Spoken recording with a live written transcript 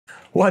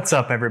What's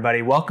up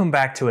everybody? Welcome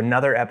back to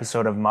another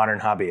episode of Modern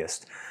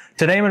Hobbyist.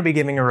 Today I'm going to be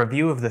giving a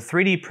review of the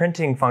 3D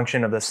printing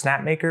function of the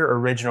Snapmaker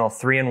original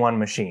 3-in-1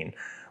 machine.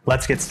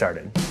 Let's get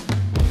started.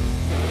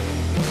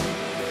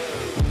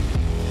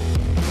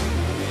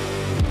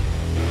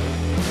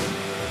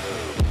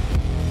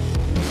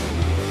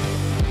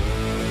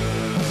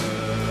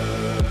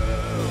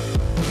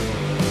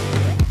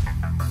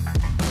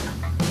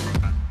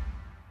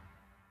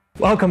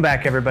 Welcome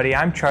back everybody,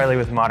 I'm Charlie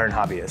with Modern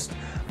Hobbyist.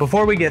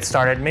 Before we get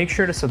started, make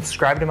sure to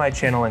subscribe to my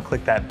channel and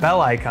click that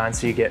bell icon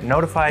so you get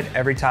notified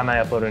every time I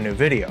upload a new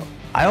video.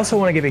 I also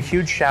want to give a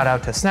huge shout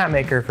out to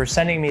Snapmaker for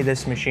sending me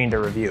this machine to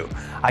review.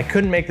 I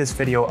couldn't make this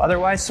video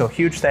otherwise, so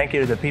huge thank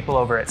you to the people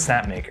over at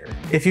Snapmaker.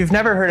 If you've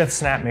never heard of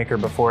Snapmaker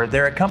before,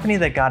 they're a company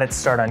that got its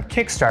start on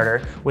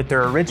Kickstarter with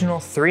their original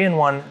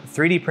 3-in-1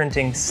 3D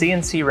printing,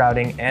 CNC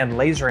routing, and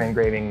laser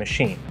engraving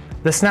machine.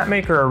 The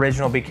Snapmaker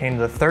original became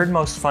the third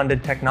most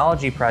funded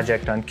technology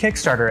project on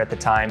Kickstarter at the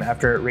time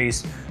after it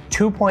raised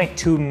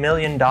 $2.2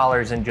 million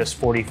in just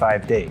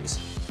 45 days.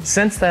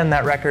 Since then,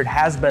 that record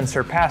has been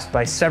surpassed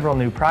by several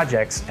new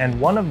projects, and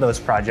one of those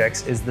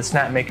projects is the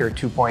Snapmaker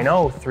 2.0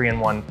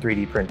 3-in-1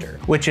 3D printer,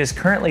 which is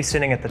currently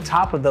sitting at the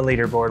top of the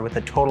leaderboard with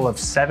a total of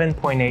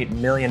 $7.8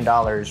 million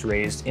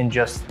raised in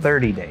just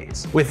 30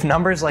 days. With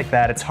numbers like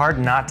that, it's hard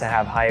not to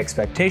have high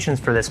expectations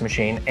for this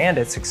machine and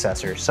its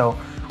successor, so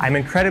I'm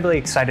incredibly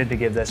excited to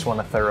give this one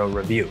a thorough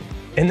review.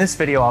 In this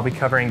video, I'll be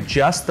covering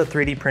just the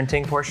 3D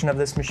printing portion of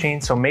this machine,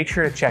 so make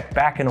sure to check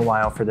back in a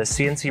while for the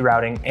CNC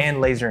routing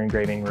and laser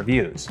engraving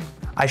reviews.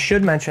 I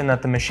should mention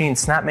that the machine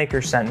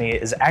Snapmaker sent me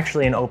is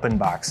actually an open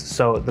box,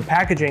 so the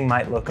packaging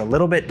might look a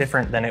little bit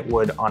different than it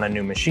would on a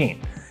new machine.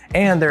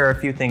 And there are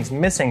a few things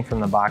missing from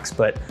the box,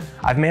 but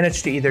I've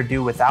managed to either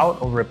do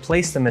without or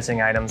replace the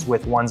missing items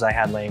with ones I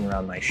had laying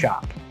around my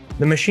shop.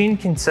 The machine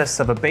consists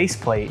of a base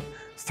plate,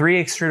 3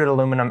 extruded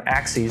aluminum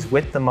axes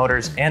with the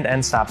motors and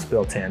end stops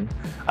built in,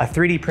 a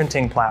 3D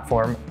printing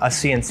platform, a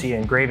CNC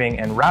engraving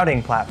and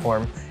routing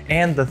platform,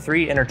 and the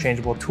 3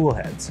 interchangeable tool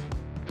heads.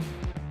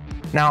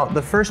 Now,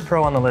 the first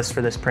pro on the list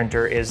for this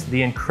printer is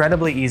the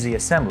incredibly easy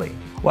assembly.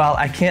 While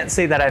I can't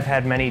say that I've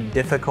had many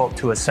difficult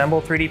to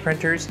assemble 3D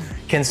printers,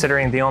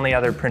 considering the only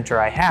other printer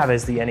I have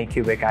is the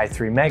Anycubic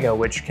i3 Mega,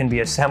 which can be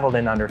assembled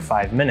in under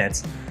 5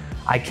 minutes,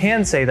 I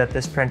can say that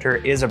this printer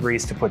is a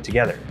breeze to put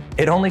together.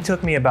 It only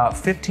took me about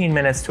 15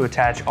 minutes to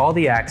attach all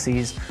the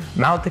axes,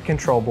 mount the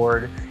control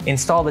board,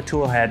 install the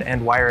tool head,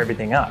 and wire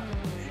everything up.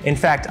 In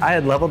fact, I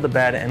had leveled the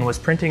bed and was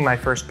printing my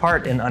first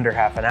part in under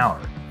half an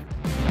hour.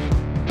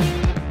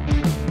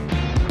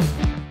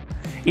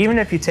 Even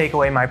if you take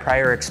away my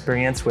prior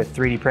experience with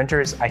 3D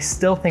printers, I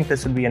still think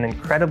this would be an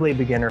incredibly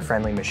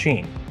beginner-friendly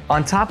machine.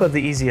 On top of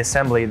the easy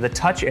assembly, the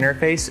touch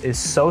interface is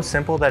so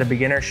simple that a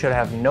beginner should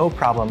have no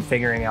problem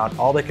figuring out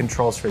all the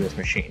controls for this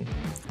machine.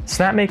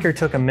 Snapmaker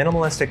took a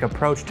minimalistic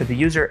approach to the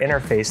user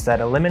interface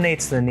that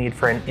eliminates the need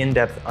for an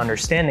in-depth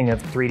understanding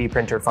of 3D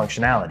printer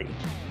functionality.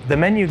 The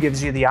menu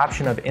gives you the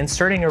option of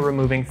inserting or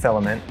removing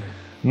filament,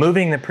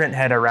 moving the print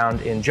head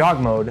around in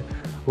jog mode,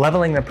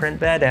 leveling the print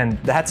bed, and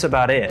that's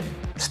about it.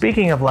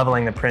 Speaking of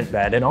leveling the print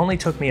bed, it only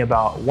took me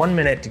about 1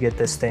 minute to get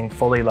this thing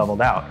fully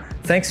leveled out,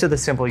 thanks to the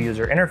simple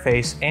user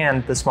interface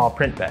and the small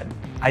print bed.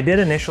 I did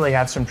initially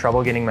have some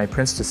trouble getting my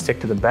prints to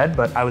stick to the bed,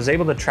 but I was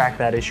able to track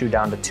that issue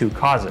down to 2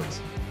 causes.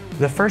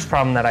 The first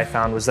problem that I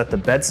found was that the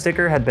bed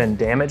sticker had been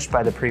damaged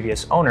by the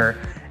previous owner,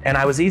 and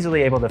I was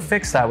easily able to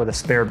fix that with a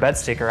spare bed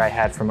sticker I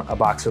had from a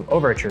box of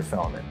Overture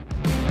filament.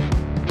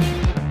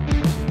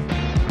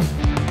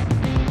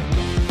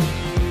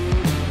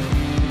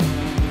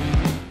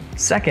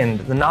 Second,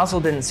 the nozzle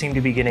didn't seem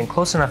to be getting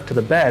close enough to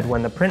the bed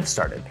when the print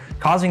started,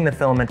 causing the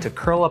filament to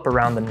curl up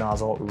around the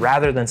nozzle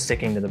rather than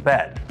sticking to the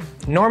bed.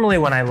 Normally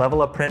when I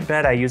level a print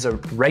bed, I use a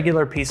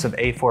regular piece of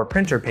A4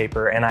 printer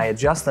paper and I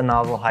adjust the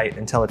nozzle height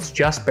until it's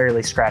just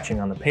barely scratching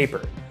on the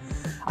paper.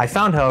 I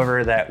found,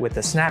 however, that with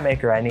the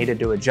Snapmaker I needed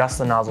to adjust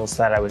the nozzle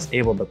so that I was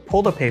able to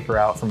pull the paper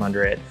out from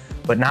under it,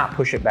 but not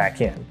push it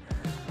back in.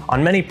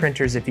 On many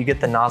printers, if you get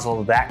the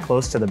nozzle that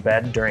close to the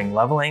bed during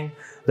leveling,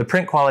 the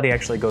print quality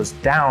actually goes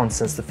down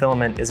since the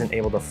filament isn't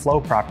able to flow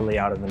properly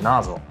out of the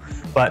nozzle.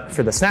 But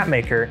for the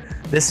Snapmaker,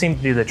 this seemed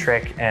to do the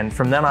trick, and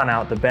from then on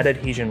out, the bed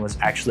adhesion was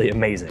actually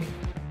amazing.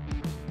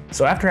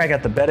 So after I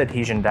got the bed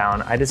adhesion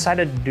down, I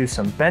decided to do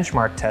some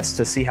benchmark tests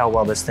to see how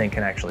well this thing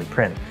can actually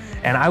print,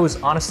 and I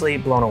was honestly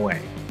blown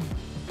away.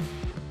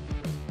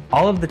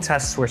 All of the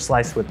tests were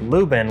sliced with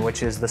Lubin,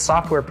 which is the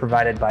software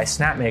provided by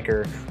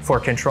Snapmaker for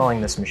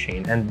controlling this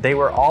machine, and they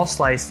were all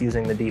sliced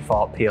using the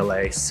default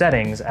PLA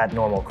settings at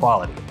normal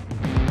quality.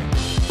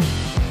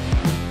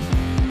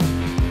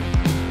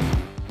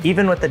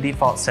 Even with the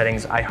default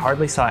settings, I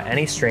hardly saw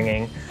any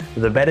stringing,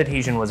 The bed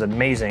adhesion was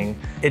amazing.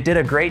 It did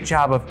a great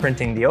job of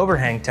printing the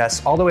overhang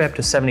tests all the way up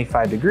to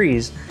 75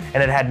 degrees,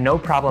 and it had no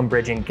problem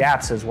bridging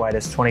gaps as wide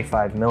as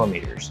 25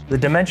 millimeters. The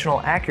dimensional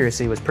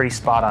accuracy was pretty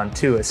spot on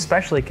too,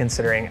 especially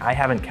considering I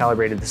haven't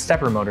calibrated the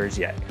stepper motors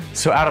yet.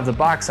 So out of the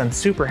box, I'm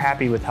super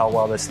happy with how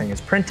well this thing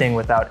is printing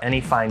without any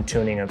fine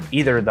tuning of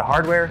either the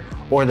hardware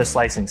or the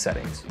slicing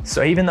settings.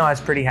 So even though I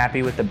was pretty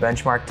happy with the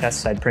benchmark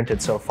tests I'd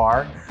printed so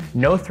far,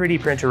 no 3D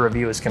printer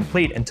review is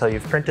complete until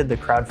you've printed the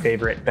crowd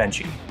favorite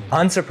Benchy.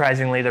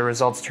 Unsurprisingly, the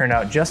results turned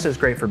out just as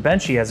great for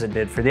Benchy as it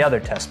did for the other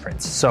test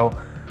prints. So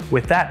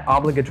with that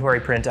obligatory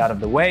print out of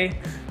the way,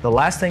 the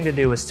last thing to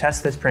do was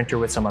test this printer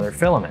with some other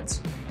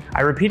filaments.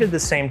 I repeated the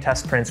same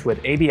test prints with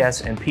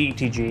ABS and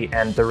PETG,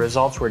 and the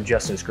results were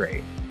just as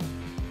great.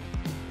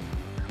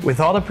 With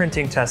all the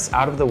printing tests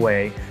out of the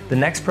way, the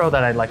next pro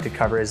that I'd like to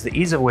cover is the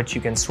ease of which you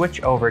can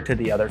switch over to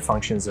the other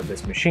functions of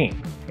this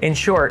machine. In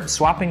short,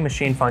 swapping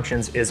machine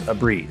functions is a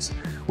breeze.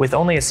 With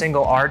only a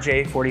single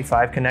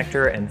RJ45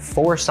 connector and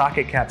 4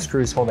 socket cap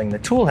screws holding the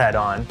tool head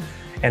on,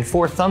 and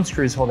 4 thumb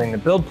screws holding the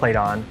build plate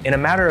on, in a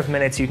matter of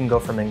minutes you can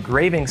go from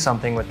engraving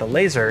something with the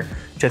laser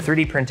to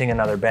 3D printing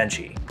another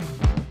Benchy.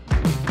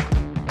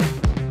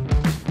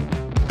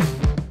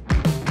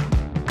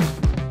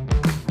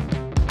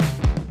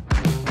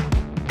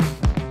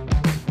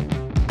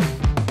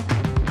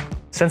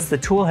 Since the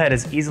tool head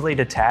is easily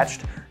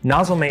detached,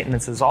 nozzle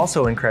maintenance is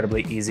also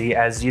incredibly easy,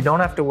 as you don't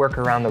have to work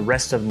around the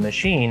rest of the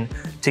machine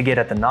to get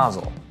at the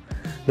nozzle.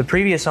 The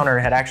previous owner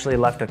had actually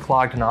left a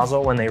clogged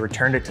nozzle when they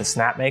returned it to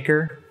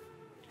Snapmaker,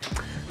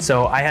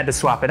 so I had to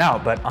swap it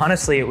out, but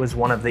honestly it was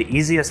one of the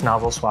easiest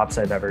nozzle swaps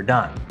I've ever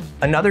done.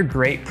 Another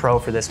great pro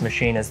for this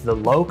machine is the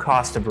low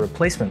cost of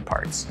replacement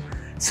parts.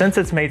 Since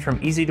it's made from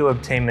easy to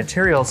obtain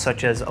materials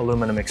such as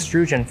aluminum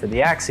extrusion for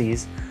the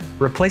axes,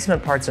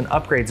 replacement parts and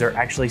upgrades are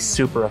actually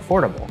super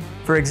affordable.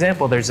 For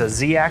example, there's a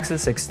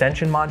Z-axis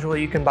extension module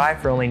you can buy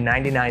for only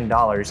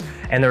 $99,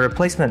 and the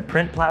replacement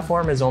print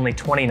platform is only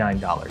 $29.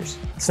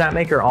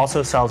 Snapmaker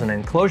also sells an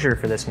enclosure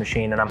for this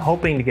machine, and I'm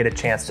hoping to get a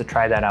chance to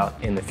try that out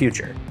in the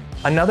future.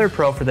 Another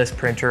pro for this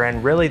printer,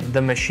 and really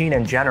the machine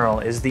in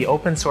general, is the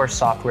open source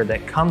software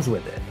that comes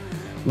with it.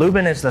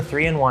 Lubin is the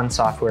 3-in-1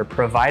 software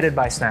provided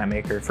by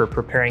Snapmaker for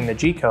preparing the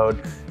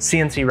G-code,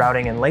 CNC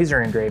routing, and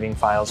laser engraving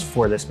files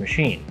for this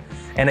machine,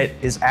 and it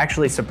is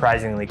actually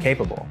surprisingly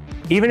capable.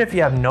 Even if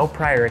you have no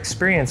prior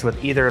experience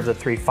with either of the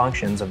 3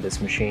 functions of this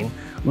machine,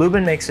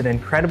 Lubin makes it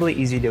incredibly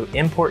easy to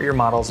import your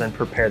models and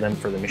prepare them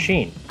for the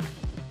machine.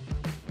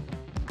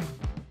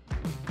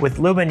 With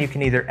Lubin, you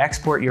can either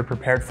export your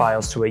prepared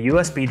files to a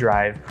USB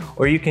drive,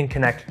 or you can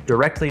connect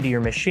directly to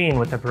your machine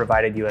with a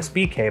provided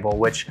USB cable,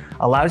 which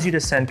allows you to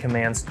send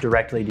commands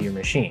directly to your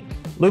machine.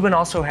 Lubin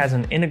also has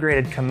an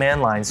integrated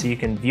command line so you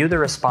can view the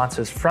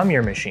responses from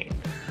your machine.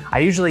 I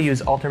usually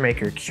use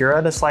Ultimaker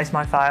Cura to slice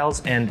my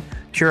files, and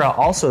Cura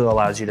also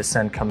allows you to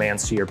send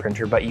commands to your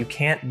printer, but you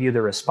can't view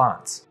the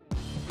response.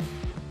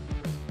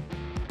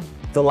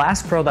 The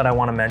last pro that I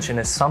want to mention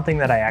is something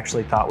that I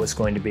actually thought was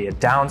going to be a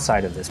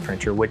downside of this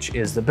printer, which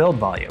is the build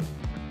volume.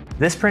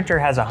 This printer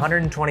has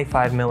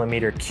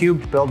 125mm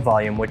cubed build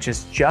volume, which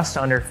is just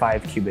under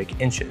 5 cubic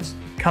inches.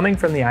 Coming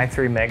from the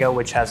i3 Mega,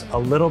 which has a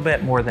little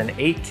bit more than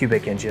 8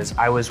 cubic inches,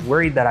 I was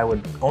worried that I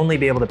would only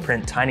be able to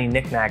print tiny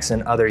knickknacks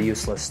and other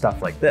useless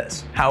stuff like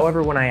this.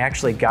 However, when I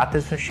actually got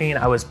this machine,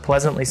 I was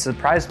pleasantly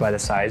surprised by the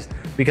size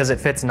because it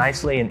fits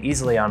nicely and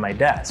easily on my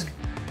desk.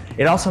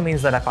 It also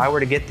means that if I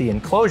were to get the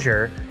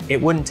enclosure, it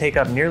wouldn't take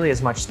up nearly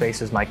as much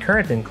space as my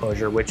current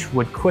enclosure, which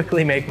would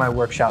quickly make my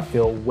workshop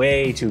feel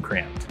way too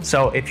cramped.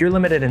 So if you're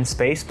limited in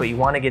space, but you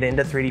want to get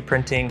into 3D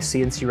printing,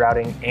 CNC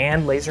routing,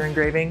 and laser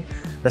engraving,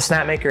 the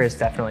Snapmaker is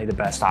definitely the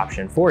best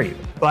option for you.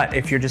 But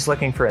if you're just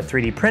looking for a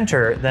 3D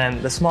printer,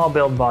 then the small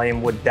build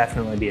volume would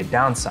definitely be a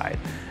downside,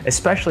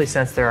 especially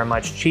since there are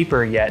much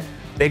cheaper yet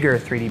bigger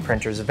 3D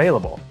printers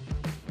available.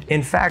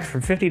 In fact, for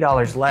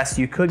 $50 less,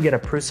 you could get a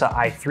Prusa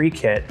i3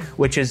 kit,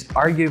 which is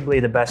arguably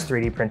the best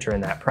 3D printer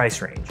in that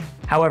price range.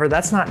 However,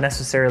 that's not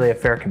necessarily a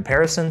fair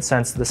comparison,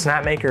 since the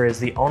Snapmaker is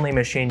the only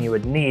machine you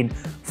would need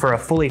for a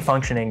fully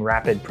functioning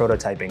rapid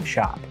prototyping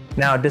shop.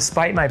 Now,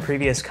 despite my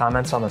previous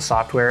comments on the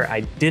software,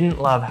 I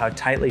didn't love how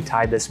tightly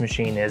tied this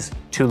machine is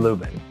to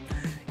Lubin.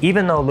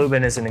 Even though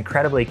Lubin is an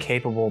incredibly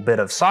capable bit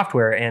of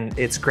software and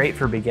it's great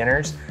for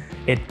beginners,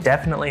 it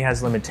definitely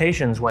has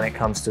limitations when it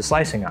comes to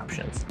slicing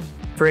options.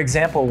 For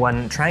example,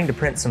 when trying to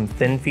print some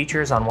thin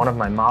features on one of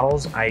my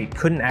models, I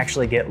couldn't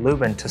actually get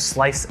Lubin to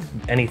slice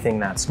anything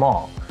that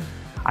small.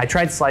 I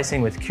tried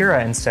slicing with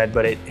Cura instead,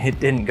 but it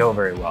didn't go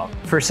very well.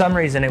 For some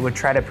reason, it would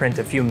try to print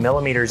a few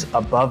millimeters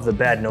above the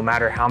bed no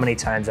matter how many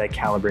times I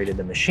calibrated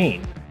the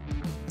machine.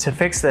 To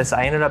fix this,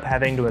 I ended up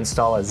having to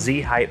install a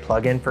Zheight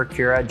plugin for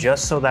Cura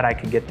just so that I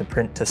could get the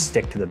print to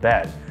stick to the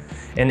bed.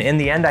 And in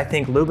the end, I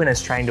think Lubin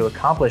is trying to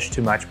accomplish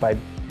too much by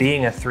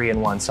being a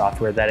 3-in-1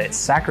 software that it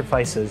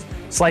sacrifices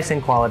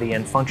slicing quality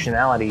and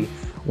functionality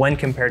when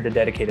compared to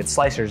dedicated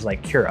slicers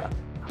like Cura.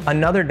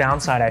 Another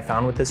downside I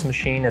found with this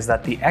machine is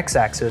that the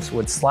X-axis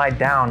would slide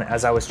down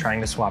as I was trying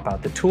to swap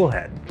out the tool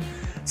head.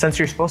 Since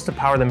you're supposed to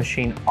power the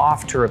machine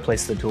off to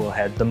replace the tool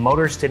head, the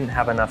motors didn't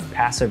have enough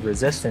passive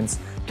resistance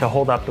to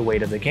hold up the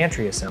weight of the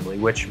gantry assembly,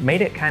 which made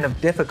it kind of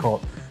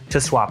difficult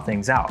to swap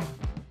things out.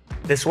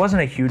 This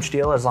wasn't a huge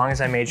deal as long as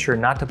I made sure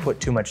not to put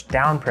too much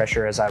down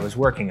pressure as I was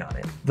working on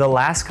it. The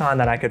last con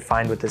that I could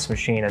find with this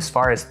machine as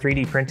far as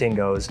 3D printing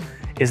goes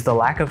is the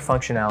lack of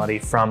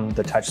functionality from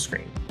the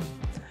touchscreen.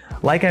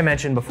 Like I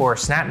mentioned before,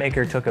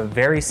 Snapmaker took a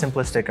very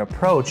simplistic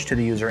approach to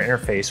the user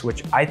interface,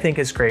 which I think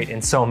is great in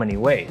so many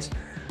ways.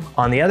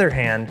 On the other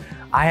hand,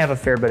 I have a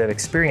fair bit of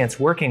experience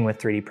working with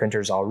 3D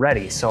printers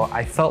already, so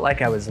I felt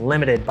like I was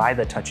limited by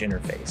the touch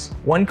interface.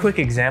 One quick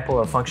example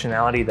of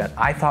functionality that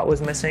I thought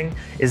was missing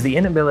is the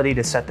inability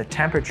to set the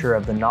temperature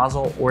of the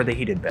nozzle or the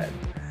heated bed.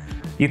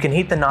 You can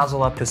heat the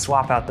nozzle up to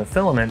swap out the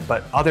filament,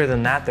 but other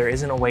than that, there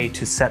isn't a way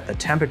to set the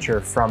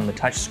temperature from the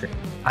touchscreen.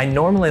 I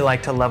normally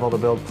like to level the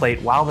build plate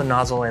while the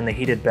nozzle and the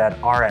heated bed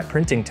are at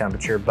printing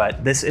temperature,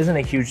 but this isn't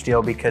a huge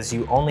deal because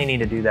you only need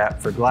to do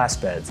that for glass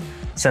beds,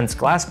 since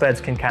glass beds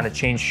can kind of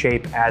change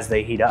shape as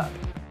they heat up.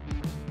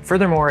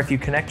 Furthermore, if you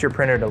connect your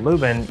printer to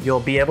Lubin,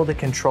 you'll be able to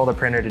control the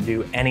printer to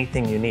do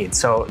anything you need,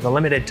 so the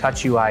limited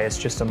touch UI is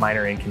just a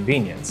minor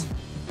inconvenience.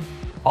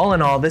 All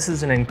in all, this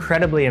is an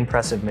incredibly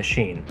impressive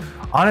machine.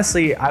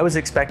 Honestly, I was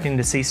expecting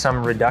to see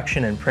some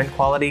reduction in print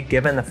quality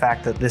given the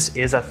fact that this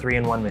is a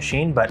 3-in-1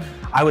 machine, but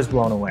I was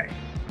blown away.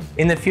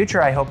 In the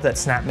future, I hope that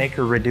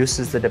Snapmaker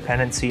reduces the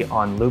dependency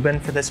on Lubin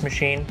for this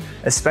machine,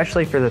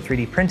 especially for the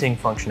 3D printing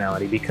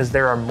functionality, because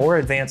there are more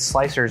advanced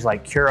slicers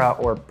like Cura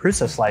or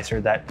Prusa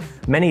Slicer that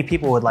many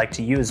people would like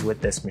to use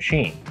with this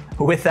machine.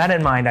 With that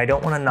in mind, I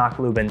don't want to knock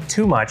Lubin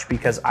too much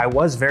because I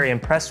was very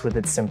impressed with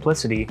its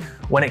simplicity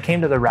when it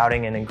came to the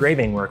routing and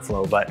engraving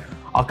workflow, but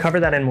I'll cover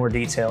that in more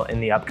detail in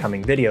the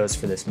upcoming videos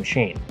for this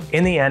machine.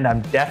 In the end,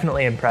 I'm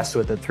definitely impressed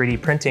with the 3D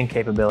printing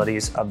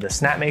capabilities of the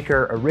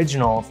Snapmaker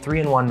original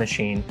 3-in-1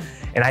 machine,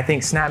 and I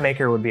think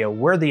Snapmaker would be a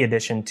worthy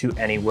addition to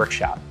any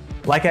workshop.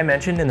 Like I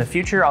mentioned, in the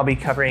future I'll be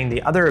covering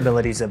the other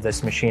abilities of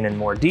this machine in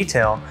more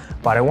detail,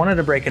 but I wanted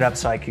to break it up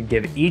so I could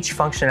give each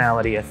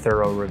functionality a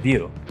thorough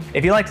review.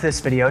 If you liked this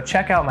video,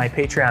 check out my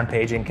Patreon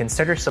page and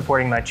consider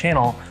supporting my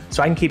channel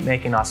so I can keep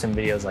making awesome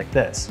videos like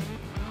this.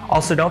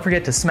 Also, don't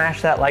forget to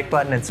smash that like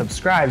button and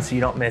subscribe so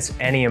you don't miss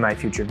any of my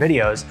future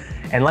videos,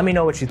 and let me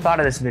know what you thought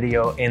of this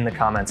video in the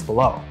comments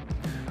below.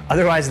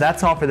 Otherwise,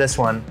 that's all for this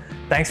one.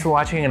 Thanks for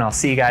watching, and I'll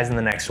see you guys in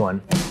the next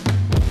one.